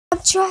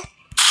try.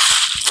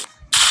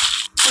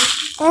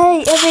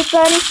 Hey,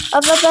 everybody,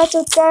 I'm about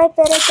to die,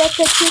 but I got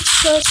the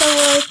choice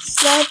awards.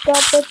 I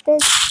got but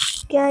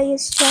this guy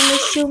is trying to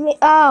shoot me.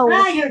 Ow!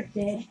 Ah, you're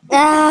dead.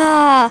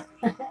 Ah!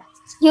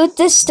 You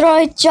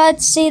destroyed John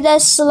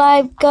Cena's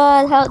slime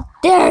gun. How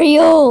dare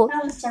you?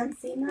 That was John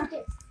Cena.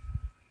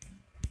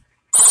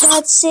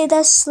 John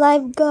Cena's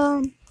slime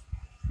gun.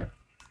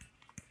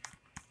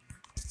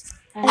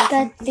 I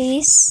got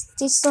these.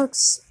 This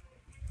looks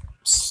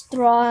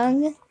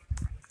strong.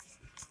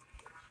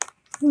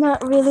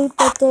 Not really,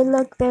 but they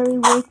look very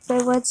weak.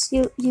 But once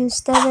you use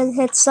them and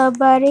hit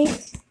somebody,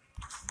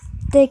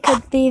 they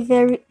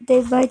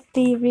might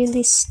be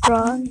really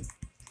strong.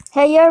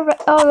 Hey,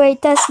 oh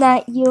wait, that's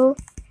not you.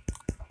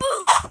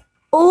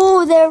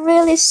 Oh, they're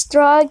really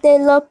strong. They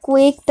look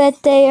weak,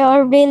 but they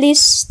are really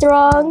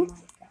strong.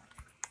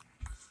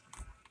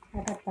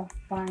 I got the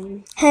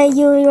fine. Hey,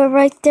 you're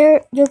right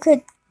there. You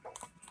could.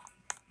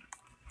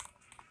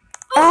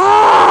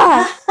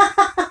 Ah!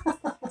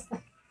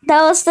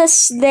 That was the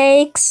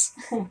snakes.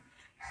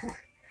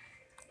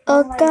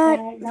 Oh God.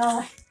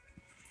 No.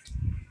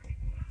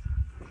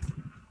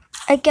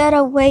 I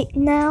gotta wait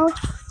now.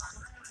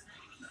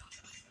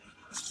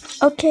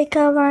 Okay,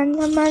 come on.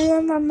 Well,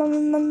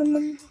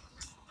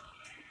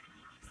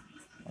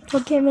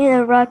 give me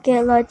the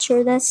rocket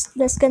launcher.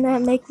 That's gonna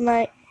make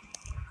my.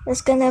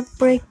 That's gonna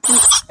break.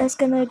 That's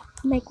gonna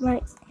make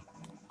my.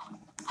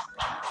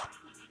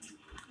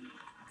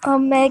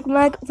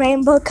 Magma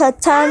rainbow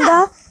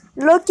katana.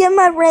 Look at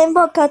my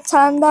rainbow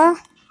katana.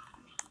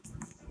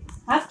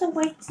 I have to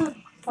wait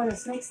for the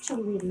snakes to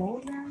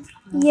reload them.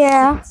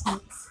 Yeah.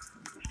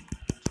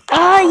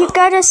 Ah, you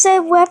gotta say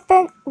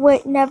weapon.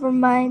 Wait, never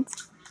mind.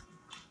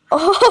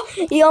 Oh,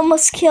 you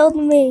almost killed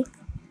me.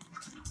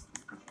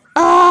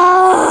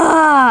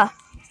 Ah!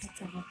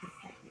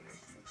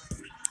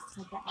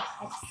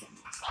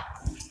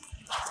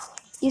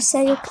 You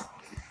say you.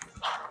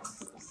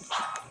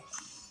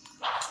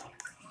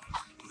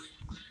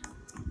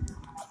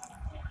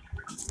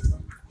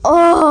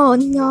 Oh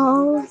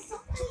no.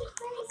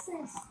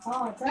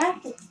 Oh,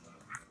 drafted.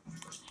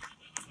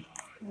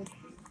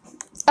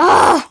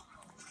 Ah!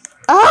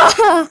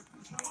 Ah!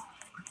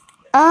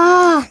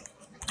 Ah!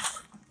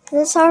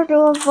 It's hard to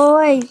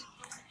avoid.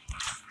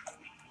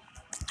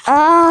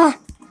 Ah!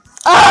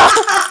 Ah!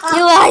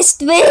 You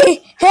iced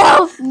me!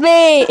 Help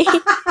me!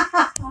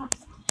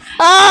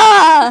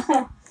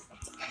 Ah!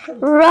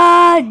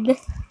 Run!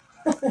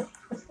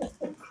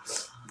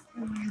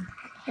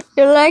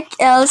 You're like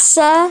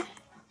Elsa.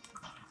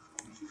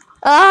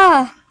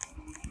 Ah!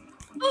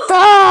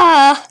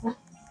 Ah!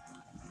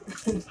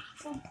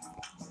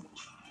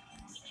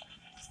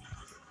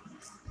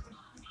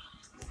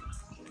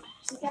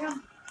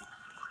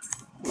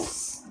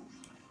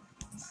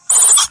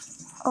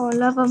 Oh,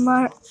 Lava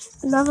Mar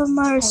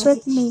is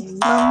with me.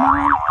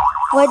 Mama.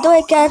 Why do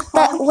I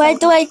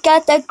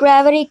got the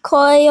gravity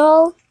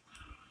coil?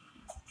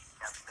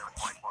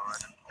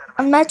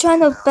 I'm not trying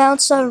to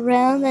bounce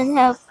around and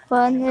have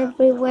fun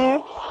everywhere.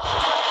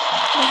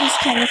 That was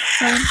kind of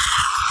fun.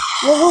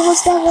 What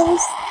was that?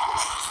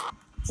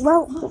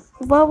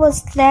 What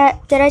was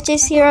that? Did I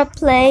just hear a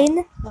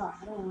plane? Oh,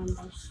 I don't want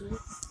that shit.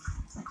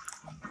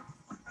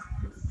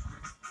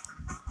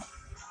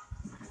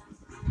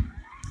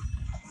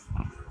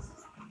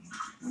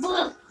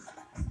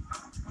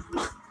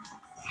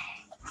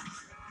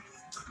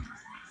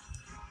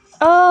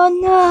 Oh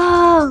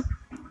no!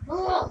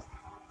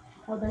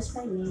 Oh, there's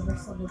my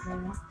neighbors over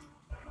there.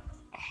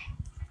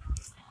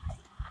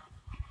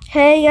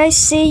 Hey, I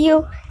see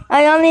you.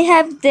 I only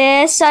have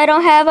this. I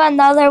don't have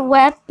another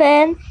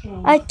weapon.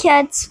 Yeah. I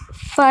can't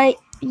fight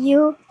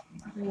you.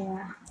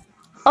 Yeah.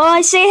 Oh,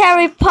 I see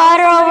Harry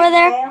Potter over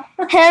there.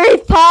 Harry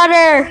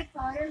Potter!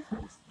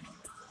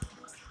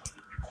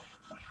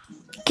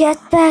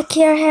 Get back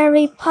here,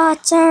 Harry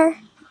Potter.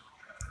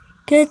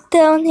 Get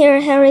down here,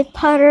 Harry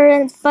Potter,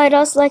 and fight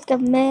us like a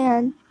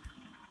man.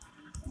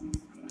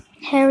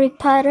 Harry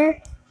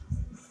Potter?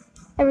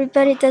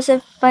 Everybody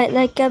doesn't fight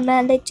like a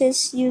man. They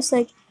just use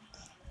like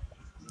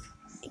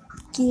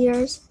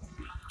gears.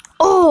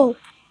 Oh!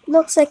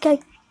 Looks like I...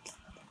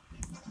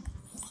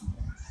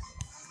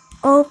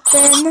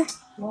 Open.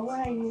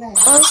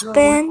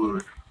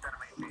 Open.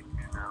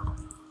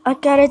 I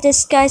gotta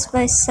disguise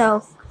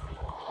myself.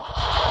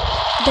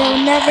 They'll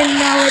never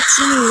know it's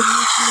me.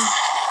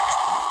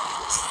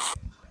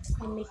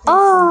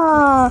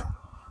 Oh!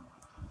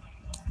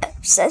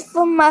 Upset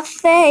for my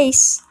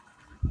face.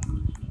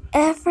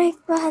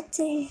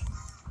 Everybody.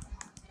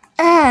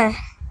 Ah.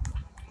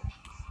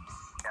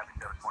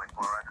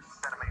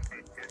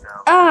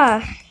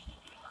 Ah.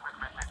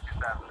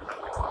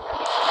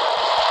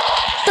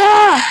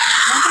 Ah!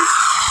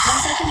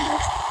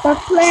 The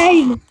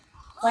plane!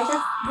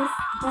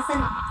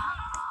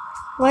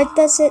 Why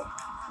does it...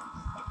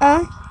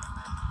 Oh,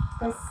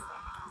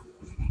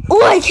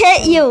 I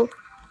hit you!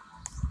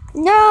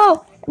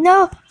 No!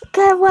 No!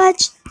 Can't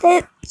watch!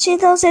 She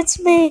knows it's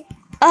me!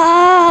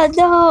 Ah,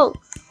 no!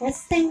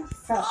 This thing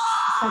sucks.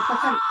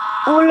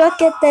 Oh,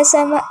 look at this.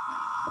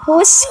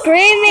 Who's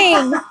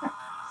screaming?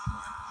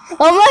 Oh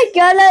my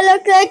god! I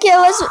look like it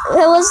was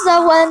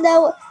the one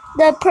that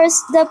the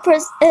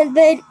person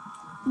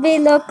they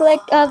look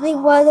like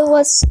everyone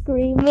was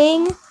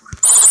screaming.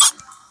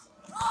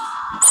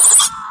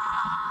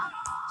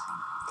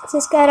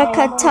 She's got a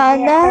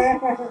katana.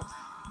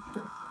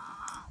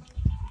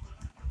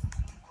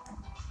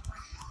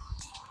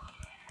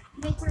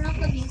 Can you turn off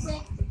the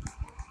music?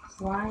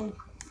 Why?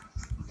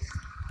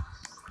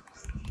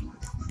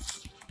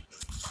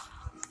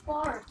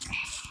 Or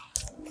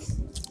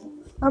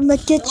I'm gonna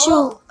get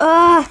you.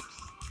 I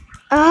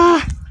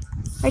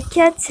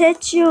can't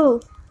hit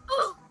you.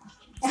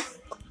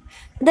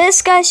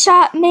 This guy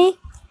shot me.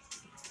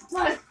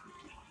 what?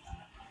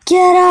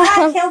 Get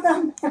I up. killed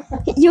him.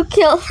 You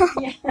killed him.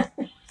 Yeah.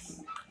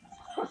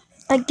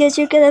 I guess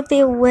you're gonna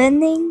be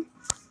winning.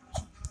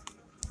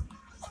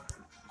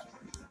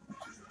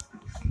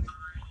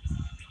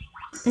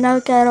 Now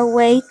gotta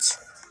wait.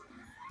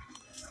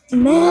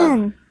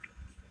 Man.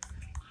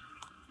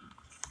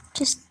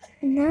 Just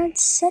 9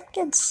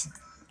 seconds.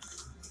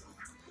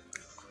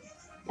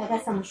 I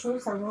got some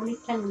shoes. I really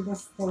can in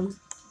this thing.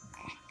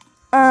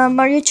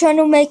 Are you trying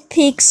to make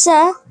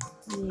pizza?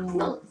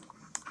 Yeah.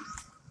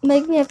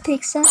 Make me a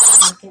pizza.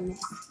 Okay.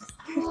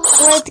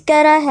 Wait,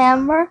 get a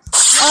hammer.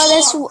 Oh,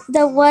 that's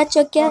the watch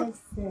What again. is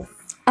this?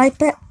 I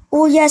bet.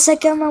 Oh yes, I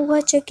got my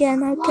watch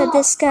again. I could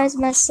disguise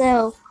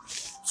myself.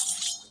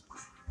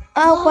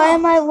 Oh, why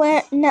am I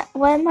wearing?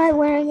 Why am I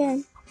wearing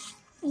it?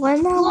 Why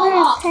am I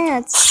wearing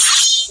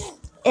pants?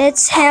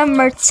 It's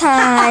hammer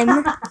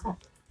time.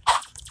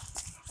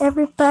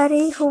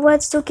 Everybody who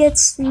wants to get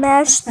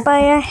smashed by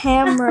a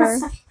hammer.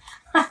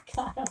 I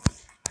got him.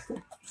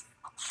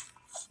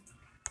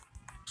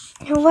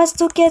 Who wants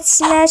to get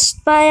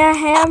smashed by a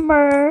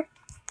hammer?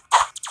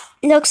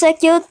 Looks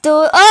like you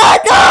do. Oh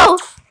no!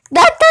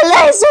 Not the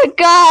laser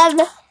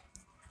gun!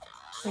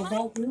 Is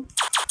that you?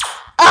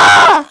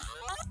 Ah!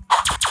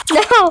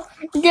 No!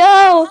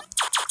 No!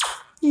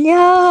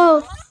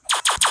 No!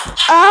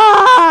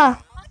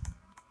 Ah!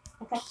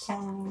 I got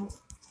child.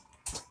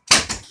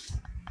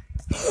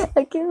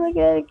 I guess I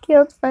got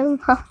killed by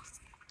mom.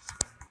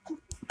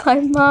 By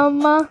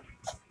mama.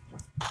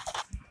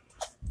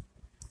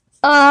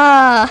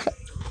 Ah!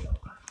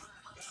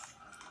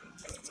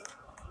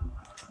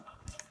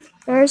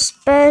 There's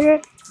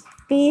better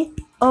be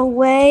a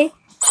way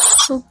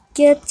to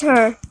get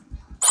her.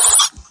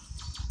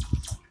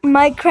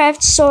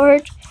 Minecraft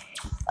sword.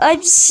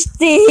 I'm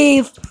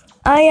Steve.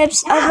 I'm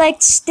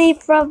like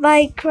Steve from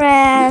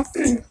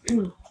Minecraft.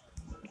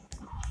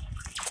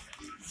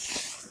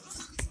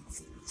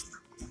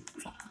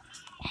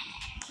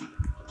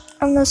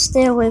 I'm gonna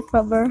stay away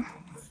from her.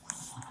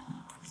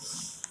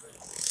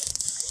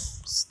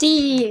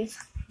 Steve.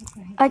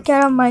 I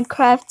got a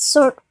Minecraft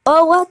sword.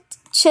 Oh, what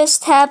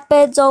just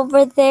happened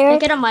over there? I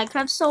get a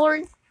Minecraft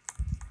sword.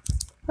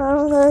 I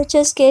don't know, it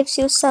just gives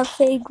you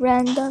something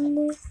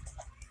randomly.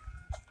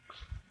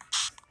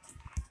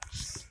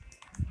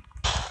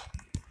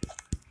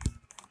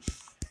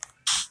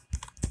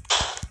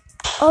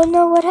 Oh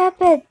no, what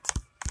happened?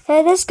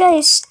 Hey, this guy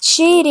is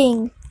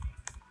cheating.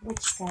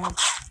 Which guy?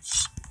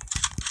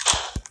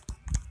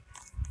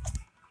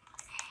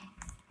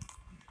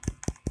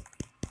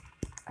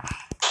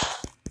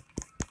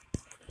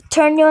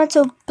 Turn you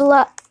into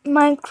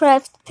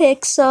Minecraft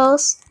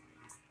pixels.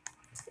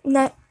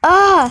 No,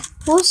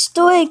 who's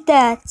doing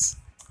that?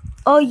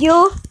 Oh,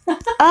 you?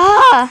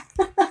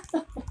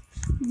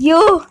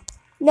 You?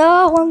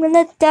 No, I'm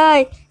gonna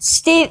die.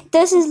 Steve,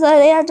 this is the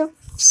end of...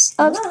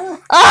 No,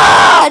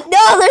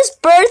 there's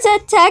birds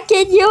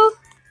attacking you.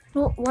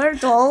 What are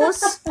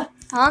those?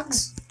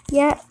 Hawks?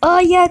 Yeah, oh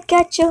yeah,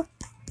 got you.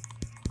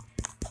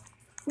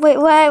 Wait,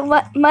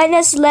 what? Mine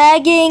is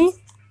lagging.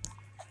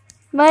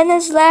 Mine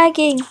is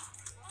lagging.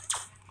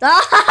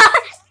 I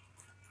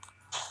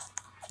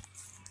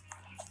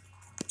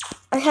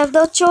have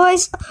no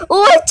choice.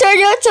 Oh, I turned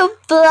you into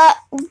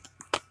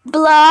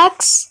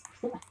blocks.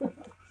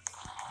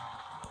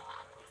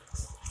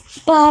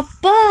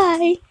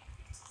 Bye-bye.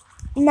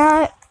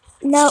 Now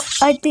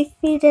I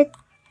defeated.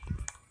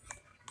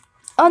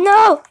 Oh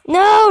no,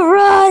 no,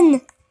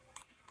 run.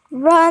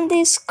 Run,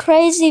 these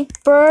crazy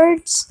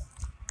birds.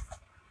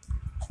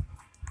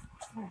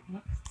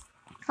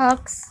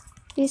 Hawks.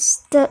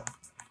 They're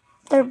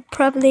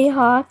probably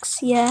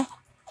hawks, yeah.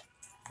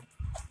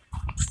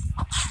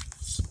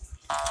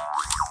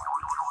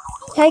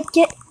 Hey,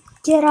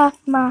 get off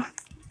my...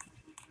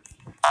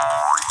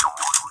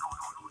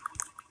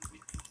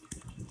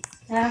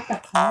 I have the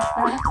cloth.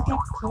 I have to get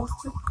close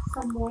to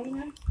some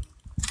wire.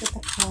 Get the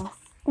cloth.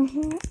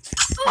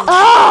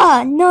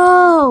 Ah,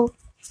 no!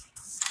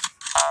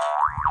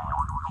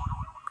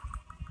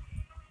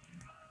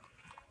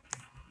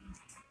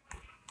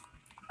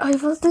 I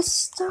will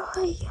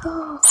destroy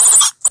you.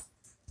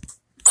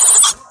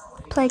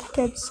 Plague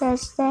Kid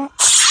says that.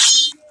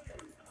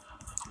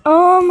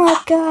 Oh my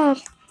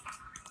god.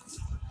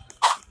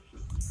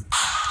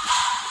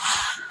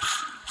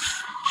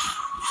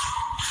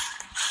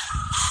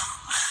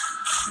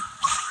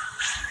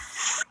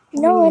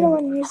 No, I don't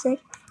want to use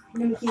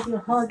give you a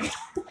hug.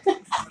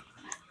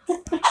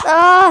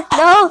 Ah,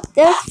 no,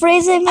 they're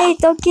freezing me.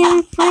 Don't give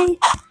me free.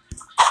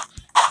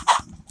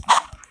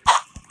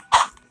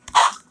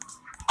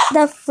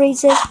 That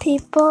freezes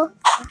people.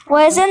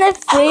 Why isn't it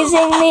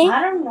freezing me?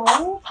 I don't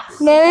know.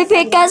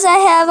 Maybe because I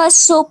have a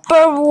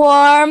super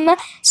warm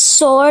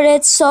sword.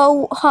 It's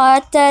so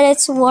hot that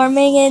it's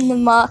warming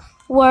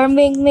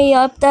me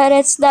up that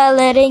it's not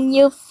letting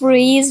you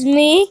freeze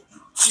me.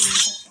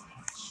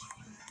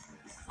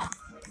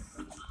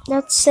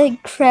 That's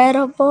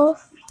incredible.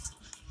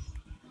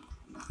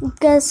 You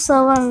guys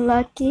so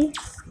unlucky.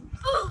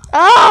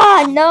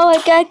 Ah, no,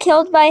 I got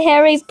killed by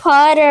Harry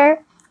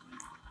Potter.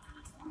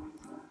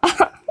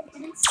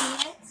 Didn't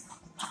see it.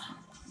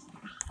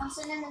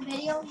 Also in the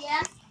video,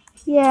 yeah.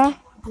 Yeah,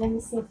 Let me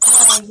see.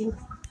 Where are you?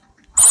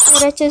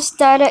 but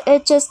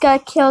it just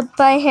got killed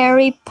by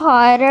Harry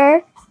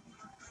Potter.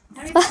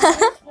 Harry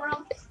Potter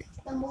from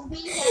the movie.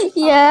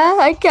 Yeah,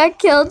 I got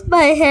killed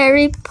by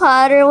Harry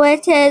Potter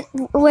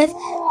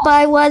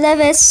by one of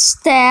his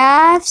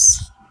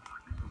staffs.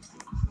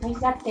 I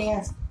got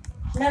there.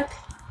 Look.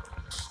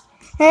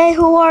 Hey,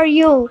 who are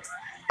you?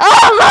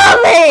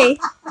 Oh,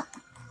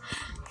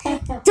 mommy!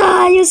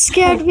 Die! You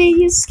scared me.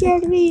 You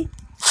scared me.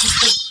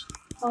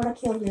 I want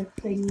to kill your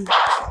thing.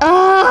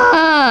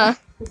 Ah!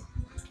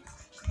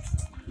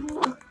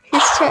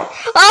 He's trying.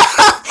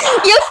 Oh!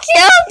 You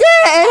killed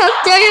it! And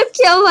after you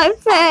kill my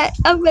pet,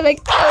 I'm gonna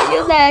kill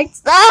you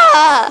next.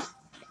 Ah!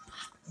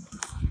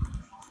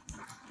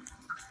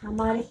 I'm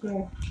out of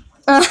here.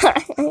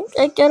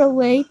 I gotta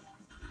wait.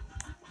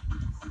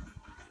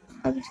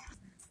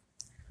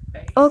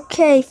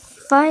 Okay,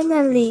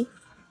 finally.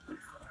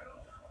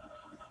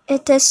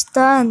 It is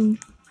done.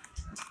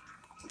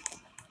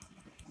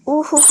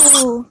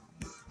 Ooh.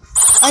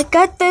 I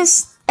got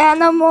this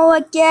animal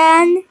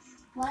again.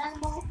 What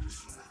animal?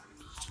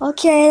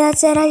 Okay,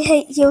 that's it. I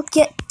hate you.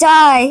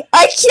 Die.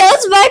 I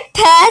killed my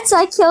pets.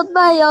 I killed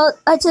my own.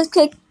 I just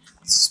could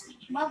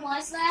What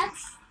was that?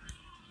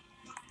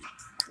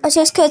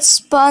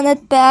 spawn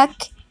it back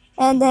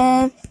and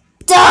then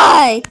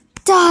die.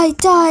 Die.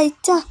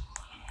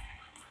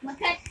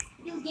 Look at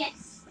you get.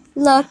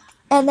 Look,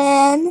 and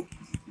then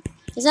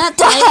Is that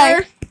die.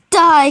 tiger?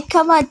 Die.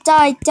 Come on,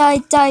 die.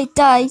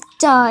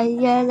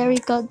 Yeah, there we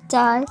go.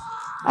 Die.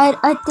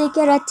 I think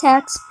it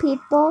attacks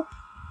people.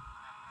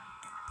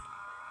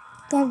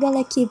 I'm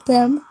gonna keep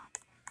him.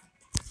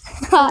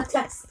 Who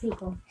attacks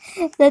people?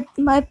 That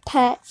my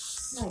pet.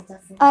 No, it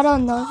doesn't. I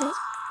don't know.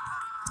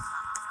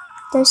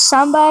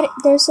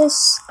 There's a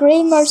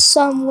screamer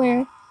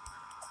somewhere.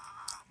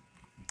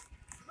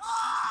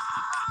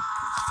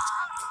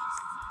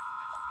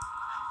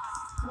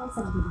 That's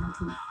a good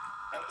monkey.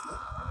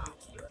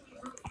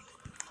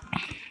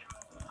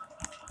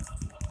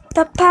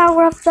 The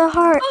power of the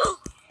heart.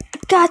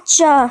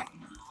 Gotcha.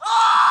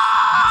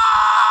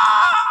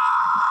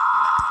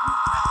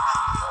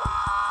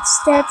 Is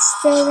that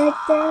still right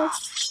there?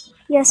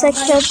 Yes, I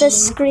killed the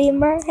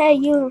screamer. Hey,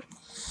 you.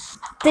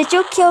 Did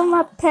you kill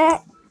my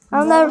pet?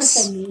 I'll No, never.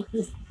 it's a me.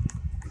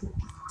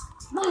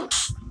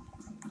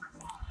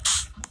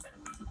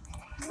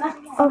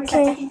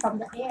 Okay. Attacking from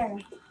the air.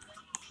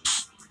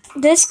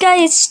 This guy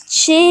is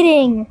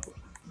cheating.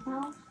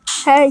 Huh?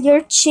 Hey,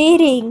 you're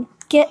cheating.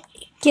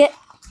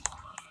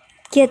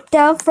 Get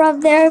down from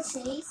there.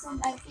 Chase on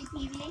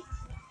IPTV.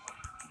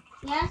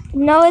 Yeah.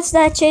 No, it's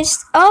not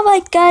chase. Oh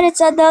my God, it's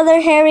another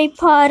Harry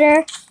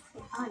Potter.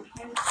 I'm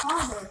Harry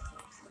Potter.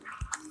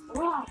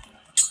 Wow.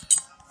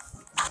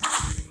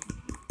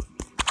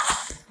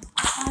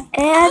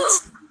 And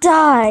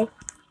die.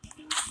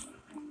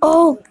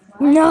 Oh,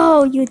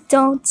 no, you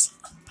don't.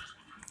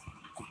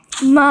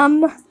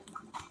 Mom.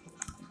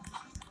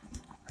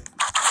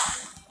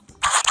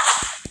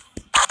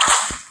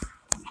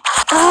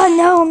 Oh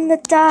no, I'm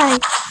gonna die.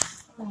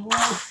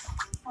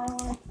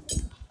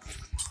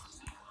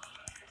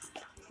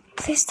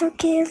 Please don't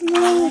kill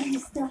me. He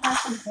still has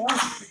some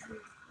health.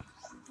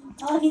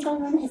 Oh, he's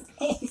going on his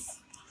face.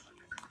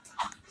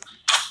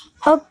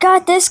 Oh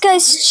God, this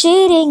guy's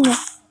cheating.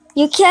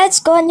 You can't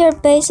go on your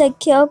base and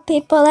kill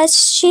people.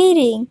 That's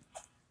cheating.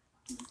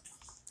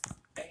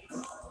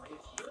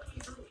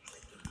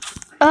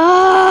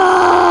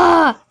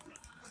 Ah!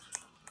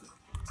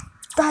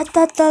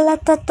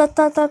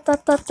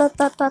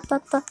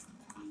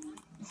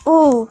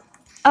 Ooh.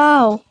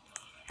 Ow.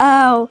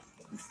 Ow.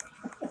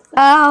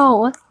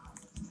 Ow.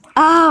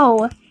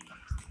 Ow.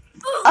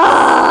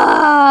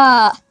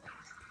 Ah!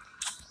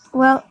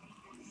 Well,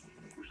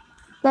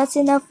 that's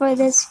enough for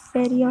this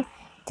video.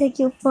 Thank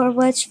you for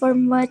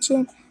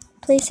watching.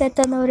 Please hit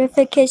the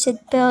notification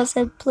bells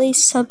and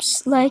please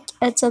like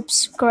and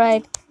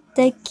subscribe.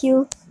 Thank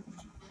you.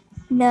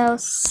 Now,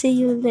 see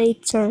you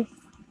later.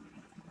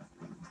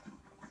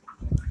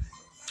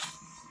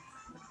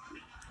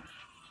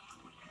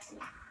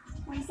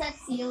 He said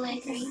see you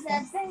later. He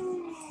said.